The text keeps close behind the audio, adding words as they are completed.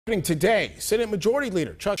Today, Senate Majority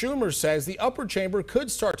Leader Chuck Schumer says the upper chamber could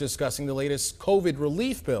start discussing the latest COVID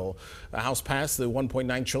relief bill. The House passed the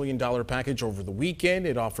 $1.9 trillion package over the weekend.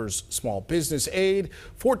 It offers small business aid,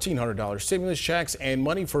 $1,400 stimulus checks, and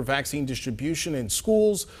money for vaccine distribution in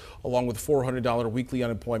schools, along with $400 weekly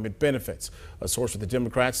unemployment benefits. A source with the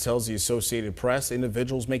Democrats tells the Associated Press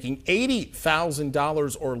individuals making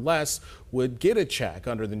 $80,000 or less would get a check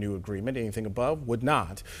under the new agreement. Anything above would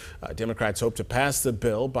not. Democrats hope to pass the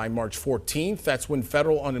bill by March 14th. That's when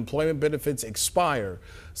federal unemployment benefits expire.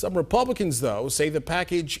 Some Republicans, though, say the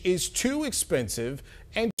package is too expensive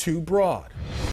and too broad.